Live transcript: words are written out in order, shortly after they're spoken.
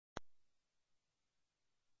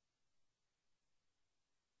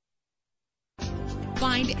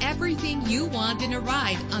Find everything you want in a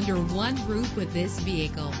ride under one roof with this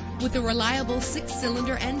vehicle. With a reliable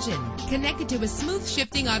 6-cylinder engine connected to a smooth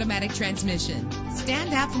shifting automatic transmission.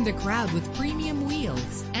 Stand out from the crowd with premium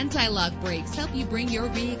wheels. Anti-lock brakes help you bring your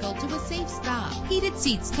vehicle to a safe stop. Heated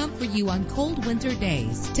seats comfort you on cold winter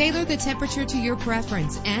days. Tailor the temperature to your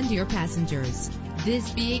preference and your passengers. This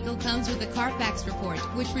vehicle comes with a Carfax report,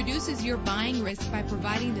 which reduces your buying risk by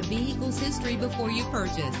providing the vehicle's history before you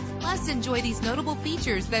purchase. Plus, enjoy these notable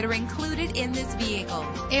features that are included in this vehicle: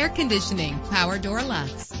 air conditioning, power door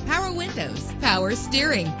locks, power windows, power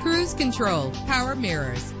steering, cruise control, power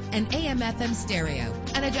mirrors, an AM/FM stereo,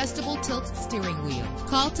 an adjustable tilt steering wheel.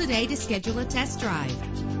 Call today to schedule a test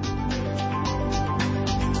drive.